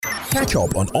Catch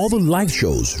up on all the live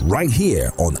shows right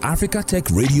here on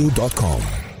africatechradio.com.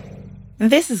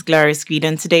 This is Gloria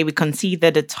and today we consider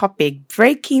the topic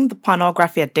breaking the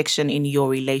pornography addiction in your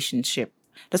relationship.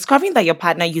 Discovering that your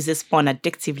partner uses porn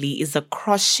addictively is a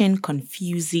crushing,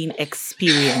 confusing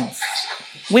experience.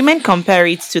 Women compare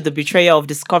it to the betrayal of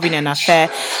discovering an affair,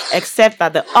 except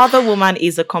that the other woman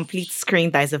is a complete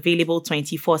screen that is available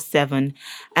 24/7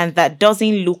 and that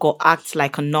doesn't look or act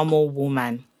like a normal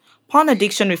woman. Porn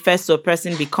addiction refers to a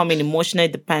person becoming emotionally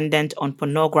dependent on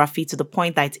pornography to the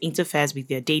point that it interferes with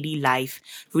their daily life,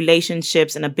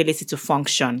 relationships, and ability to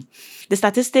function. The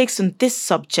statistics on this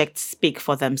subject speak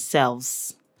for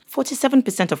themselves.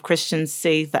 47% of Christians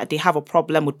say that they have a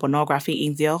problem with pornography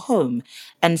in their home,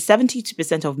 and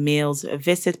 72% of males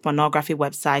visit pornography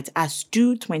websites, as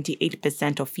do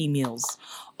 28% of females.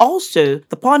 Also,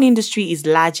 the porn industry is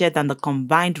larger than the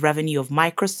combined revenue of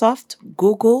Microsoft,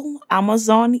 Google,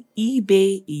 Amazon,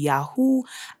 eBay, Yahoo,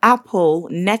 Apple,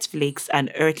 Netflix, and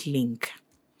Earthlink.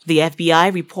 The FBI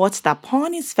reports that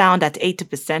porn is found at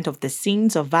 80% of the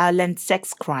scenes of violent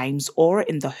sex crimes or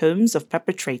in the homes of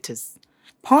perpetrators.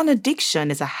 Porn addiction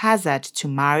is a hazard to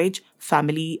marriage,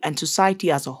 family, and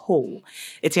society as a whole.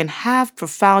 It can have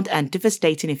profound and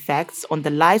devastating effects on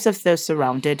the lives of those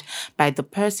surrounded by the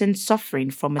person suffering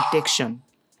from addiction.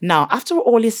 Now, after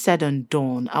all is said and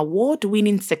done,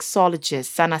 award-winning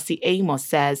sexologist Sanasi Amos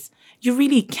says, you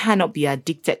really cannot be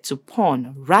addicted to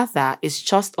porn. Rather, it's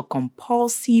just a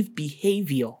compulsive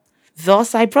behavior.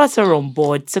 Thus, I brought her on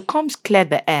board to come clear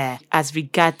the air as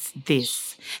regards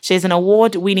this. She is an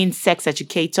award-winning sex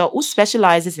educator who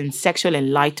specializes in sexual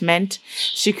enlightenment.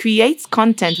 She creates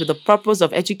content with the purpose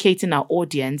of educating our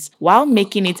audience while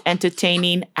making it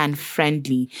entertaining and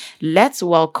friendly. Let's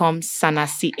welcome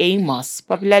Sanasi Amos,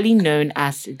 popularly known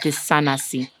as the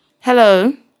Sanasi.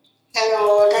 Hello.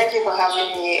 Hello, thank you for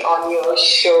having me on your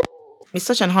show. It's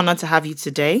such an honor to have you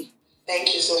today.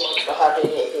 Thank you so much for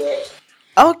having me here.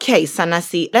 Okay,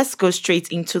 Sanasi, let's go straight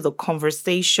into the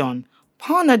conversation.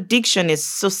 Porn addiction is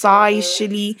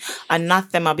socially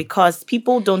anathema because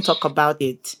people don't talk about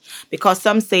it. Because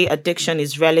some say addiction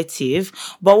is relative,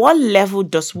 but what level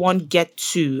does one get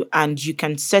to and you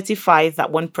can certify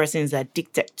that one person is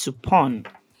addicted to porn?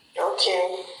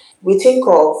 Okay. We think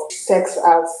of sex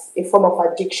as a form of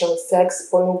addiction, sex,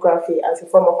 pornography as a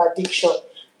form of addiction,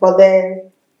 but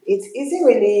then it isn't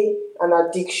really an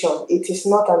addiction. It is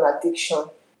not an addiction.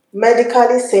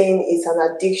 Medically saying it's an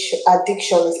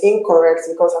addiction is incorrect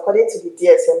because according to the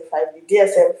DSM-5, the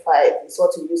DSM-5 is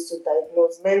what we use to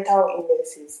diagnose mental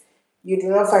illnesses. You do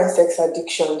not find sex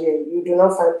addiction there. You do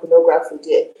not find pornography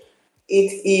there.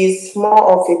 It is more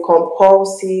of a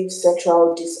compulsive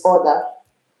sexual disorder.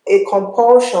 A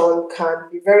compulsion can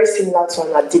be very similar to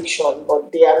an addiction,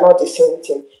 but they are not the same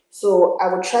thing. So I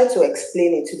will try to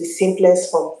explain it to the simplest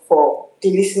form for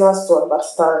the listeners to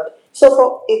understand. So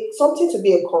for something to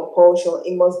be a compulsion,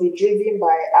 it must be driven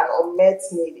by an unmet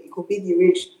need. It could be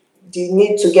the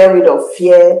need to get rid of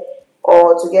fear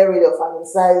or to get rid of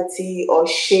anxiety or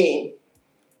shame.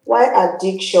 While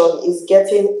addiction is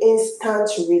getting instant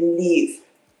relief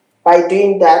by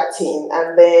doing that thing,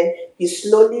 and then you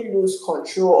slowly lose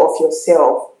control of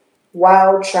yourself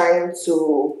while trying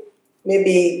to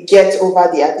maybe get over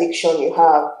the addiction you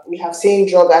have. We have seen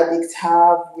drug addicts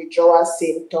have withdrawal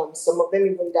symptoms. Some of them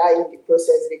even die in the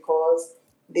process because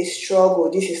they struggle.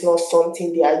 This is not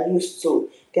something they are used to.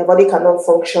 Their body cannot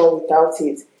function without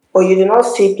it. But you do not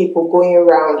see people going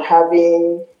around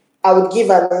having, I would give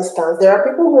an instance. There are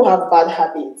people who have bad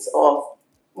habits of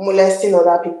molesting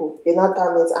other people. They not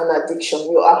term it an addiction.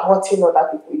 You are hurting other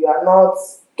people.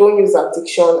 Don't use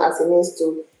addiction as a means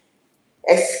to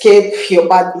escape your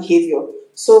bad behavior.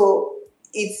 So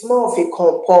it's more of a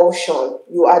compulsion.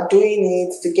 You are doing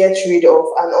it to get rid of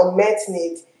an unmet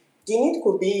need. The need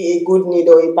could be a good need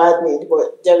or a bad need,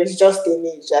 but there is just a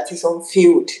need that is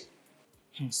unfilled.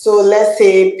 So let's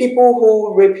say people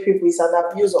who rape people is an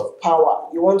abuse of power.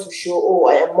 You want to show,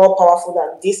 I am more powerful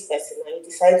than this person, and you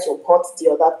decide to hurt the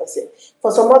other person.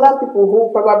 For some other people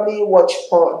who probably watch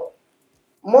porn,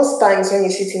 most times when you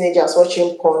see teenagers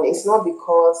watching porn, it's not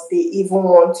because they even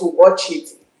want to watch it.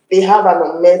 They have an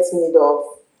unmet need of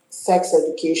sex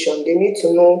education. They need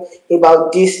to know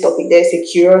about this topic. There's a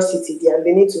curiosity there, and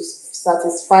they need to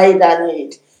satisfy that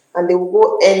need. And they will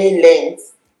go any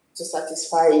length to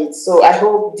satisfy it. So I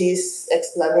hope this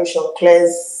explanation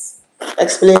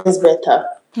explains better.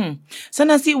 So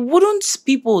Nancy, wouldn't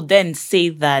people then say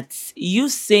that you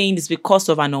saying it's because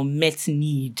of an unmet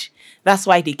need? That's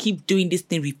why they keep doing this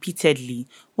thing repeatedly.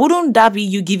 Wouldn't that be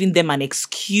you giving them an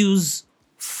excuse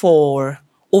for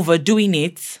overdoing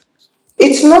it?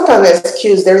 It's not an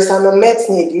excuse. There is an unmet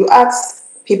need. You ask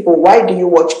people, why do you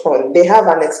watch porn? They have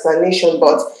an explanation,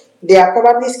 but they are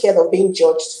probably scared of being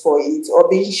judged for it or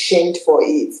being shamed for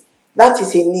it. That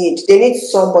is a need. They need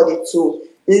somebody to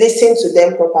listen to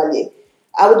them properly.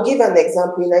 I would give an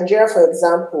example. In Nigeria, for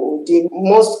example, the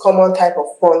most common type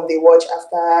of porn they watch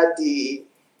after the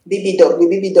BBW.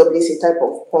 BBW is a type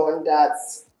of porn that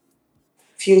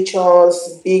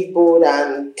features big, bold,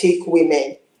 and thick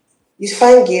women. You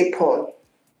find gay porn.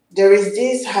 There is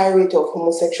this high rate of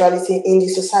homosexuality in the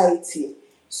society.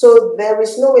 So there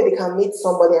is no way they can meet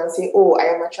somebody and say, oh,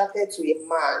 I am attracted to a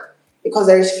man, because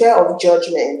there is fear of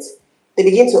judgment. They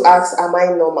begin to ask, am I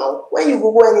normal? When you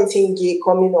Google anything gay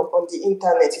coming up on the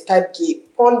internet, you type gay,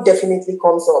 porn definitely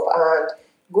comes up, and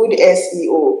good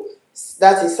SEO,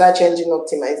 that is search engine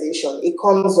optimization, it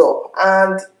comes up.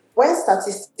 And when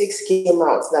statistics came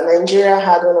out that Nigeria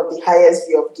had one of the highest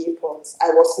view of gay porns, I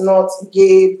was not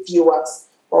gay viewers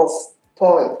of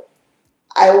porn.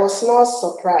 I was not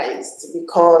surprised,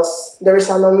 because there is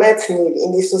an unmet need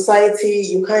in the society.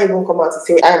 You can't even come out to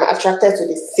say, I'm attracted to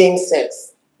the same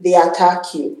sex. They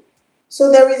attack you.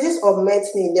 So there is this unmet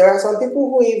need. There are some people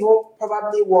who even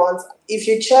probably want, if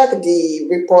you check the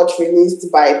report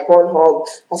released by Pornhub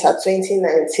as of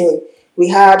 2019, we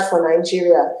had for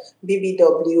Nigeria,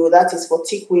 BBW, that is for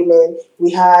thick women.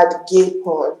 We had gay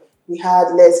porn. We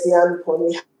had lesbian porn.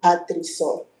 We had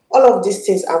threesome. All of these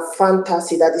things are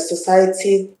fantasy that the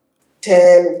society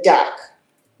term dark.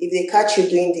 If they catch you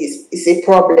doing this, it's a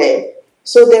problem.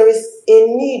 So there is a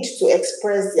need to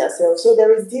express yourself. So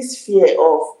there is this fear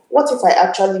of, what if I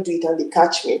actually do it and they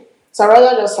catch me? So I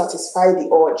rather just satisfy the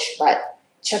urge by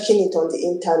checking it on the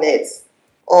internet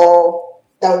or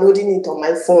downloading it on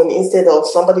my phone instead of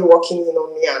somebody walking in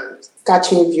on me and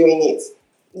catch me viewing it.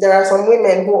 There are some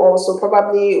women who also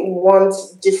probably want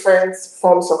different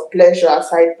forms of pleasure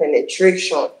aside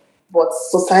penetration, but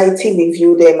society will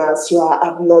view them as you are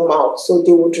abnormal. So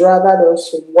they would rather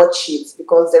just watch it,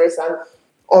 because there is an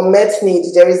unmet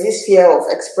need. There is this fear of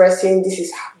expressing, this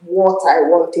is what I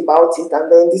want about it, and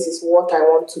then this is what I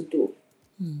want to do.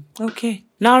 Okay.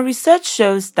 Now, research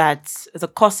shows that the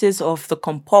causes of the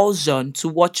compulsion to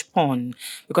watch porn,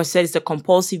 because there is a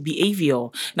compulsive behavior.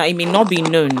 Now, it may not be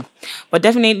known, but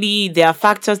definitely there are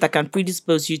factors that can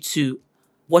predispose you to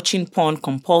watching porn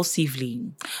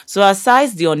compulsively. So,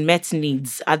 aside the unmet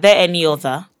needs, are there any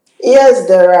other? Yes,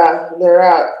 there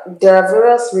are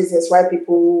various reasons why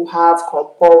people have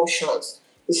compulsions.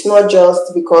 It's not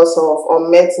just because of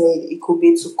unmet need. It could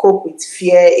be to cope with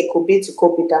fear. It could be to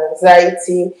cope with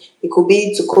anxiety. It could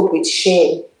be to cope with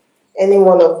shame. Any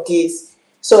one of these.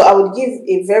 So I would give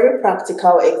a very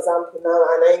practical example now,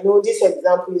 and I know this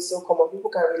example is so common. People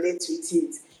can relate to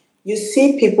it. You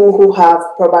see people who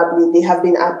they have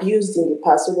been abused in the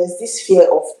past. So there's this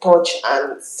fear of touch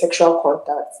and sexual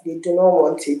contact. They do not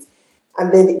want it.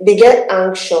 And then they get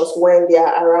anxious when they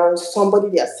are around somebody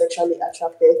they are sexually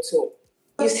attracted to.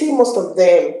 You see most of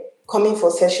them coming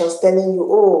for sessions telling you,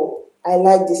 oh, I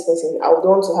like this person. I would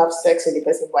want to have sex with the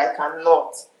person, but I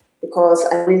cannot because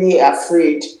I'm really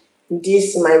afraid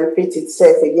this might repeat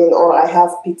itself again, or I have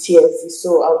PTSD,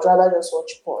 so I would rather just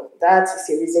watch porn. That is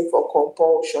a reason for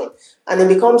compulsion. And it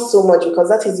becomes so much because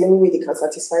that is the only way they can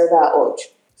satisfy that urge.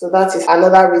 So that is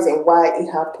another reason why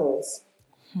it happens.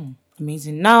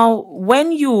 Amazing. Now,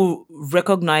 when you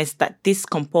recognize that this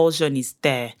compulsion is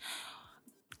there,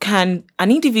 can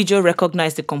an individual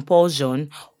recognize the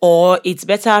compulsion, or it's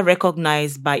better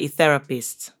recognized by a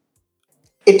therapist?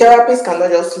 A therapist cannot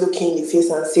just look in the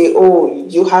face and say, oh,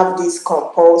 you have this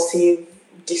compulsive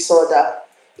disorder.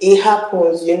 It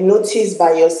happens. You notice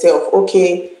by yourself,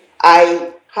 okay,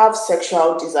 I have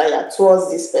sexual desire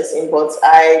towards this person, but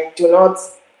I do not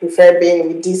prefer being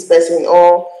with this person,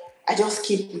 or I just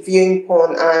keep viewing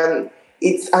porn and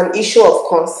it's an issue of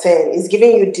concern. It's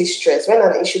giving you distress. When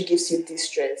an issue gives you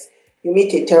distress, you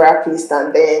meet a therapist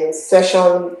and then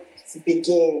sessions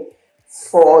begin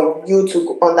for you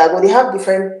to undergo. They have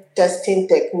different testing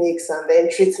techniques and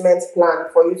then treatment plan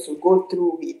for you to go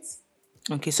through it.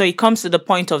 Okay, so it comes to the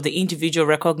point of the individual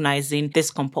recognizing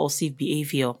this compulsive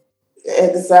behavior.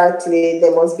 Exactly.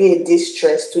 There must be a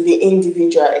distress to the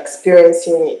individual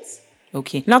experiencing it.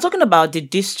 Okay, now talking about the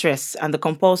distress and the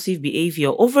compulsive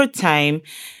behavior, over time,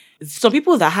 some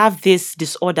people that have this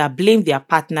disorder blame their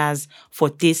partners for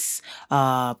this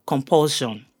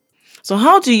compulsion. So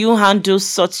how do you handle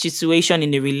such situation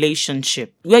in a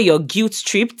relationship where you're guilt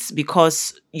tripped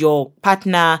because your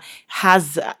partner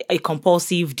has a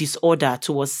compulsive disorder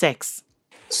towards sex?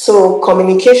 So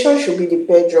communication should be the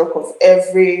bedrock of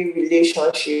every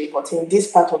relationship, but in this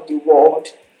part of the world,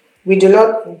 we do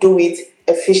not do it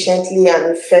efficiently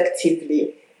and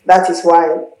effectively. That is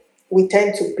why we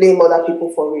tend to blame other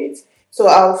people for it. So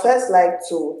I would first like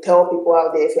to tell people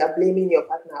out there, if you are blaming your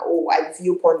partner, oh, I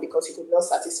view porn because you could not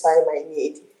satisfy my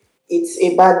need, it's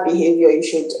a bad behavior. You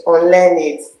should unlearn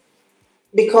it,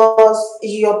 because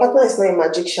your partner is not a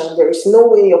magician. There is no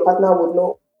way your partner would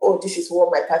know, oh, this is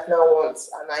what my partner wants,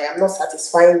 and I am not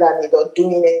satisfying that need or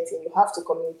doing anything. You have to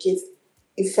communicate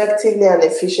effectively and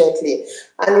efficiently.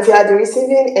 And if you are the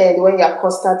receiving end when you are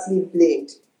constantly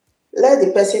blamed, let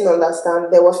the person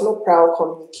understand there was no prior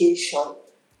communication.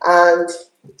 And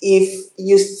if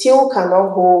you still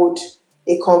cannot hold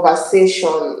a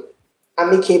conversation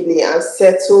amicably and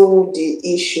settle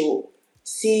the issue,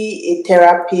 see a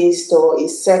therapist or a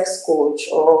sex coach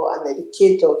or an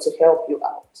educator to help you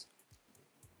out.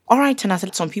 All right,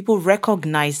 Sanasi, some people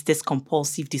recognize this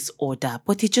compulsive disorder,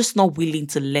 but they're just not willing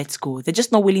to let go. They're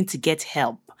just not willing to get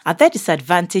help. Are there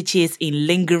disadvantages in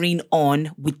lingering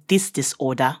on with this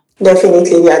disorder?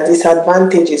 Definitely, there are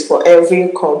disadvantages for every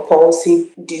compulsive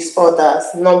disorders.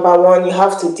 Number one, you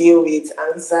have to deal with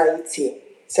anxiety,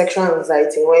 sexual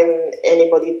anxiety. When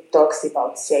anybody talks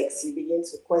about sex, you begin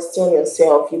to question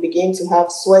yourself. You begin to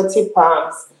have sweaty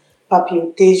palms,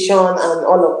 palpitation, and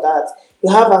all of that.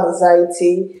 You have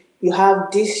anxiety, you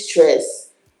have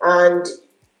distress, and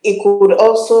it could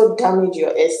also damage your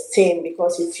esteem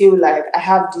because you feel like, I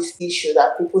have this issue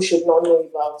that people should not know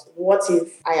about. What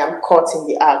if I am caught in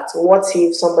the act? What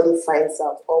if somebody finds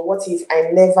out? Or what if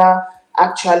I never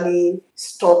actually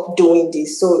stop doing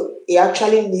this? So it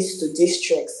actually leads to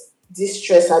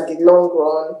distress at the long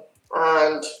run,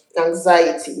 and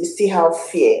anxiety. You still have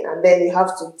fear, and then you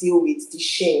have to deal with the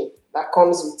shame that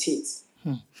comes with it.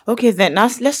 Okay, then now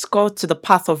let's go to the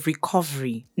path of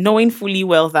recovery, knowing fully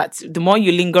well that the more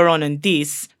you linger on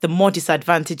this, the more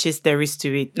disadvantages there is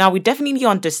to it. Now, we definitely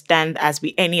understand, as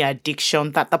with any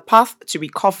addiction, that the path to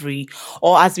recovery,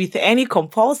 or as with any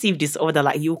compulsive disorder,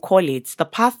 like you call it, the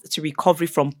path to recovery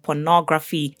from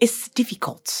pornography is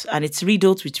difficult and it's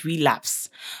riddled with relapse.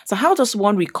 So how does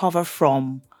one recover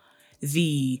from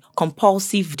the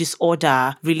compulsive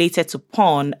disorder related to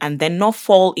porn and then not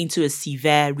fall into a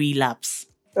severe relapse?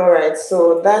 All right,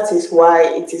 so that is why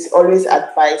it is always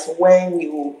advised, when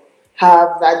you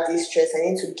have that distress and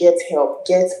need to get help,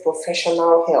 get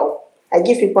professional help. I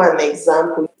give people an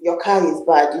example. Your car is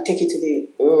bad, you take it to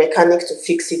the mechanic to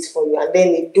fix it for you, and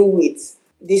then they do it.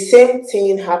 The same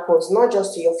thing happens not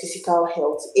just to your physical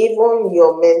health, even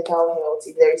your mental health.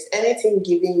 If there is anything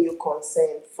giving you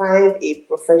concern, find a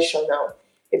professional.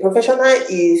 A professional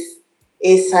is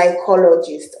a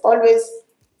psychologist. Always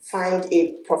find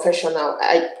a professional.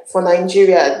 For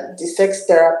Nigeria, the sex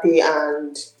therapy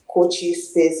and coaching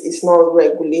space is not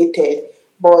regulated,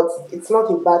 but it's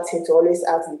not a bad thing to always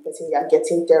ask the person you are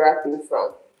getting therapy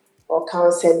from or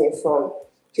counseling from,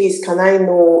 please, can I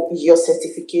know your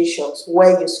certifications,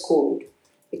 where you schooled?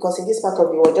 Because in this part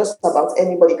of the world, just about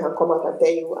anybody can come out and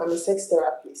tell you, I'm a sex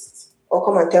therapist, or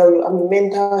come and tell you, I'm a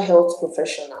mental health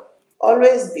professional.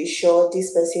 Always be sure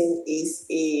this person is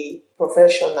a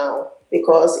professional,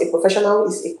 because a professional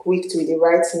is equipped with the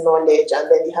right knowledge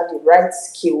and then they have the right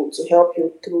skill to help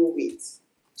you through it.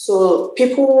 So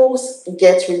people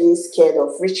get really scared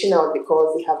of reaching out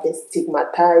because they have been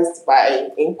stigmatized by,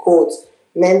 in quotes,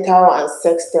 mental and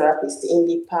sex therapists in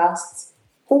the past,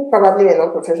 who probably were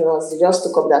not professionals. They just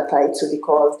took up that title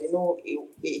because they know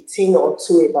a thing or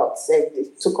two about sex. They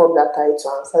took up that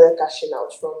title and started cashing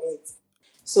out from it.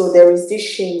 So there is this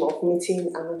shame of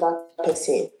meeting another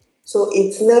person. So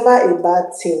it's never a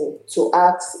bad thing to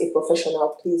ask a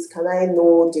professional, please, can I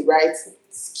know the right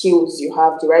skills you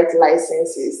have, the right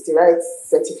licenses, the right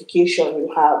certification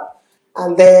you have,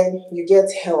 and then you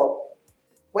get help.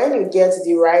 When you get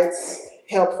the right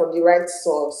help from the right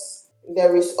source,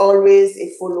 there is always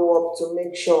a follow-up to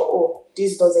make sure, oh,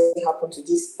 this doesn't happen to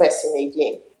this person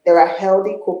again. There are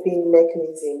healthy coping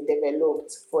mechanisms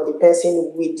developed for the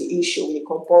person with the issue, with the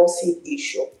compulsive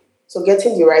issue. So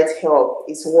getting the right help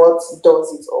is what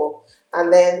does it all.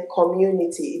 And then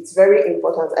community, it's very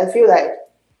important. I feel like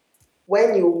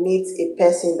when you meet a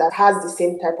person that has the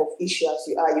same type of issue as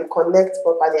you are, you connect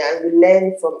properly and you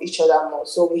learn from each other more.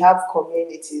 So we have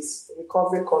communities,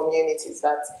 recovery communities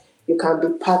that you can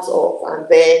be part of, and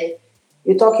then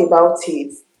you talk about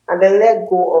it and then let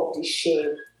go of the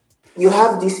shame. You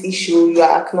have this issue, you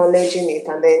are acknowledging it,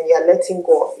 and then you are letting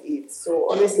go of it. So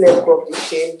always let go of the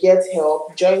shame, get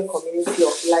help, join community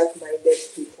of like-minded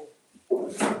people.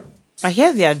 I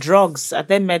hear there are drugs. Are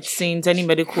there medicines, any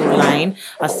medical line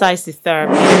aside the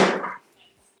therapy?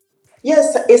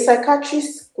 Yes, a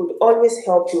psychiatrist could always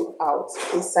help you out.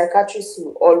 A psychiatrist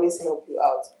will always help you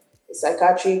out. A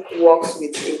psychiatric works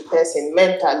with a person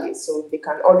mentally, so they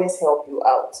can always help you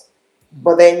out.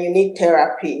 But then you need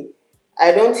therapy.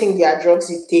 I don't think there are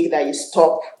drugs you take that you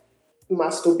stop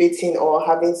masturbating or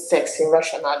having sex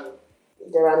irrationally.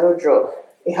 There are no drugs.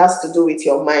 It has to do with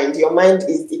your mind. Your mind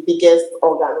is the biggest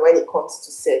organ when it comes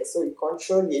to sex. So you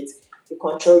control it, you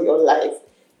control your life.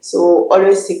 So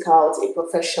always seek out a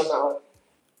professional.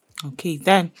 Okay,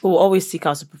 then we'll always seek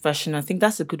out a professional. I think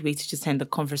that's a good way to just end the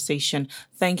conversation.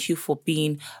 Thank you for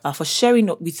for sharing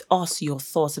with us your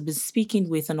thoughts. I've been speaking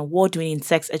with an award-winning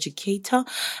sex educator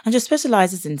and she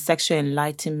specializes in sexual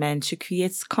enlightenment. She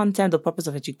creates content, the purpose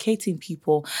of educating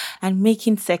people and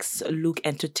making sex look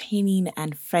entertaining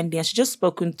and friendly. And she just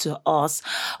spoken to us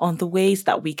on the ways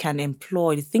that we can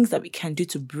employ, the things that we can do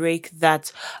to break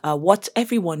that, what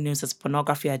everyone knows as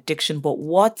pornography addiction, but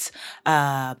what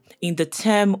in the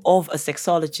term of a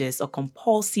sexologist or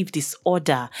compulsive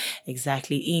disorder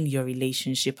exactly in your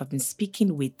relationship. I've been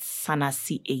speaking with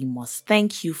Sanasi Amos.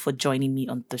 Thank you for joining me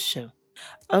on the show.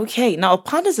 Okay, now a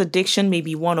partner's addiction may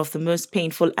be one of the most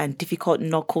painful and difficult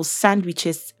knuckle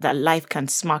sandwiches that life can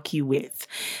smack you with.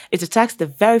 It attacks the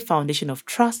very foundation of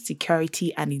trust,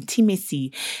 security, and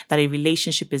intimacy that a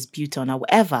relationship is built on.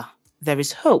 However, there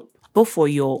is hope, both for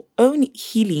your own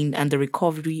healing and the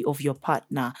recovery of your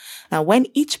partner. Now, when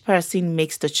each person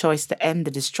makes the choice to end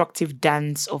the destructive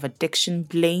dance of addiction,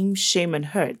 blame, shame, and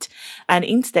hurt, and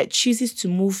instead chooses to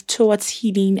move towards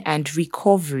healing and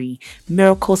recovery,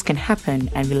 miracles can happen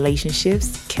and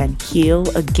relationships can heal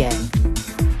again.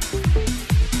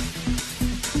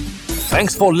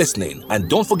 Thanks for listening, and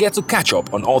don't forget to catch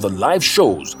up on all the live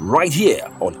shows right here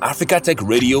on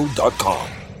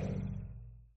africatechradio.com.